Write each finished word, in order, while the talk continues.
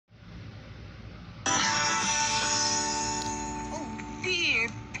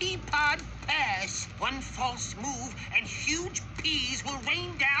One false move and huge peas will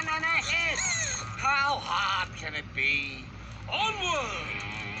rain down on our heads. How hard can it be? Onward!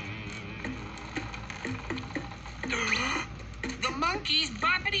 The monkey's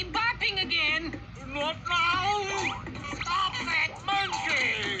boppity-bopping again. Not now! Stop that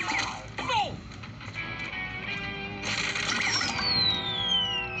monkey! No!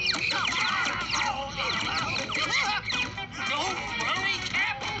 Don't worry,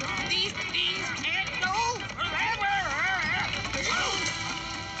 Captain. These peas can't go forever.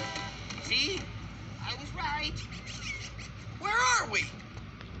 See? I was right. Where are we?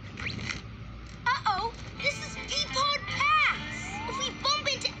 Uh-oh, this is Peapod Pass. If we bump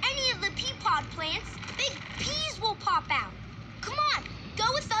into any of the peapod plants, big peas will pop out. Come on, go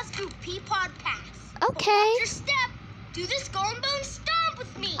with us through Peapod Pass. Okay. Watch your step. Do the SkullenBones stomp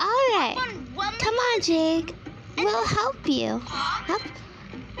with me. All right. Hop on one Come leg, on, Jake. We'll help you. hop,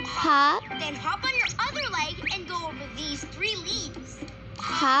 Hop, then hop on your other leg and go over these 3 leaves.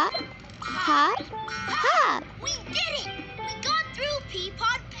 hop, hop, hop. We did it! We got through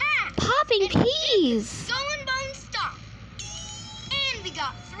Peapod Pass. Popping And we did peas. SkullenBones stomp. And we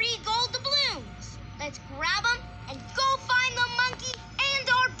got 3 gold doubloons. Let's grab them and go find the monkey and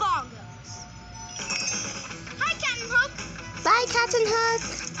our bongos. Hi, Captain Hook. Bye, Captain Hook.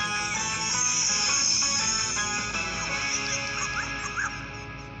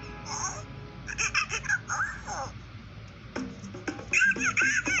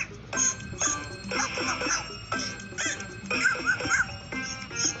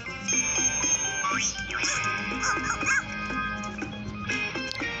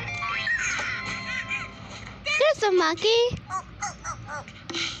 There's a monkey.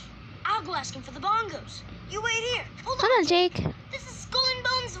 I'll go asking for the bongos. You wait here. Hold Hold on, Jake. This is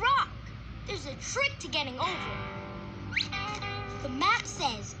SkullenBones Rock. There's a trick to getting over it. The map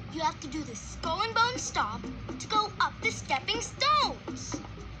says you have to do the SkullenBones stomp to go up the stepping stones.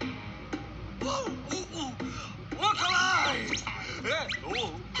 Look alive! Make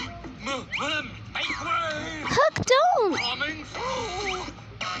way! Hook, don't. Coming through!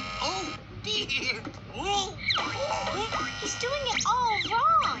 Oh, dear! He's doing it all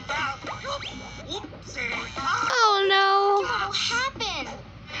wrong. Whoopsie! Oh, no. What'll happen?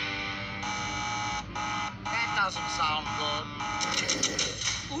 That doesn't sound good.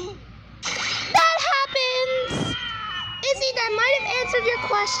 That happens. Izzy, that might have answered your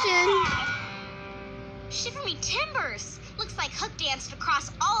question. Shiver me timbers. Looks like Hook danced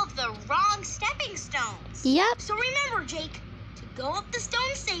across all of the wrong stepping stones. Yep. So remember, Jake, to go up the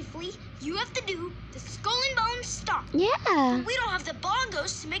stone safely, you have to do the SkullenBones stomp. Yeah. We don't have the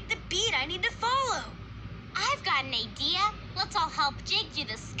bongos to make the beat I need to follow. I've got an idea. Let's all help Jake do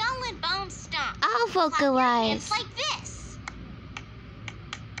the SkullenBones stomp. I'll Clap your vocalize. hands like this.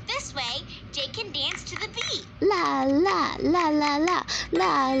 This way, Jake can dance to the beat. La la la la la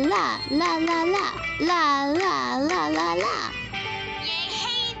la la la la la la la la la la. Yay,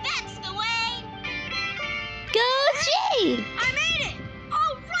 hey, that's the way. Go, Jake. I'm